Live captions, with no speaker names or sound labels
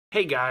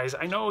Hey guys,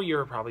 I know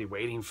you're probably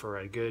waiting for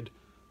a good,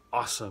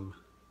 awesome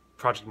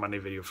Project Monday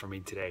video from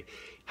me today.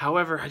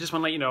 However, I just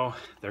want to let you know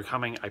they're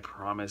coming, I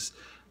promise.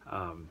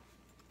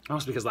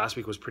 Also because last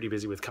week was pretty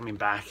busy with coming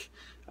back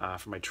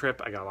from my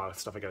trip. I got a lot of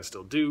stuff I got to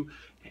still do,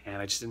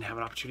 and I just didn't have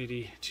an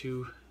opportunity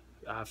to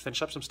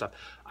finish up some stuff.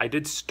 I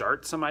did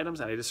start some items,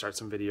 and I did start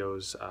some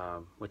videos,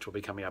 which will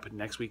be coming up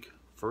next week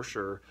for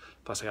sure.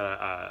 Plus,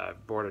 I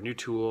bought a new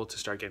tool to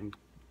start getting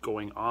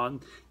going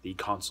on the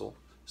console.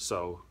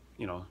 So,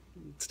 you know,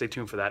 stay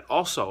tuned for that.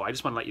 Also, I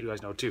just want to let you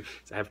guys know too,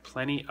 I have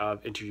plenty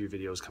of interview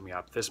videos coming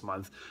up this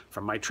month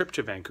from my trip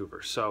to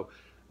Vancouver. So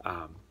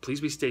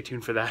please stay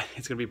tuned for that.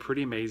 It's going to be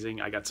pretty amazing.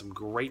 I got some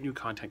great new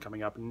content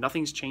coming up.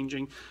 Nothing's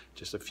changing,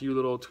 just a few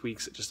little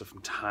tweaks, just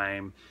some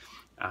time.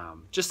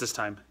 Just this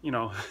time, you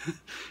know.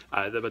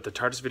 But the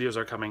TARDIS videos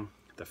are coming.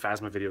 The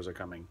Phasma videos are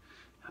coming.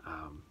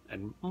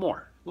 And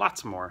more.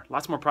 Lots more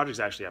projects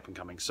actually up and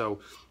coming. So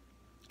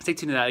stay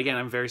tuned to that. Again,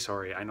 I'm very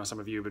sorry. I know some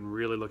of you have been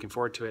really looking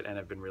forward to it and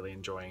have been really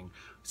enjoying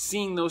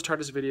seeing those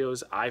TARDIS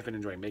videos. I've been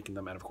enjoying making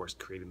them and, of course,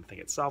 creating the thing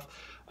itself.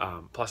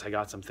 Plus, I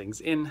got some things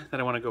in that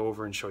I want to go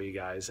over and show you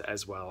guys,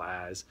 as well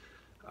as,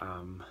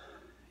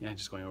 yeah,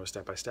 just going over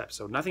step by step.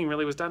 So nothing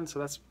really was done, so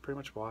that's pretty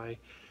much why.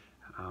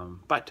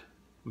 But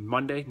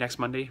next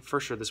Monday, for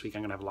sure this week,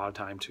 I'm going to have a lot of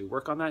time to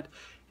work on that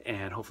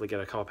and hopefully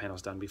get a couple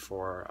panels done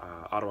before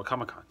Ottawa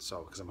Comic Con.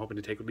 So, because I'm hoping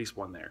to take at least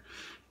one there.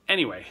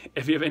 Anyway,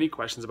 if you have any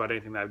questions about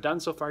anything that I've done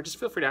so far, just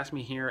feel free to ask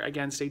me here.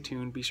 Again, stay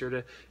tuned. Be sure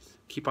to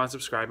keep on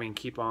subscribing,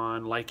 keep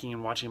on liking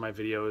and watching my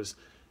videos.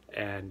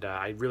 And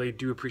I really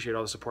do appreciate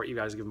all the support you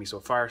guys have given me so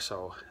far.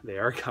 So they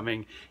are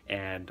coming,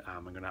 and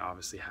I'm going to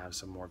obviously have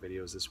some more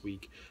videos this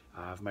week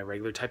of my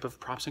regular type of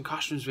props and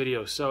costumes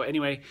videos. So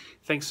anyway,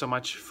 thanks so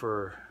much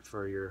for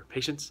your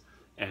patience,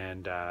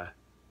 and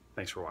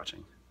thanks for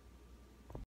watching.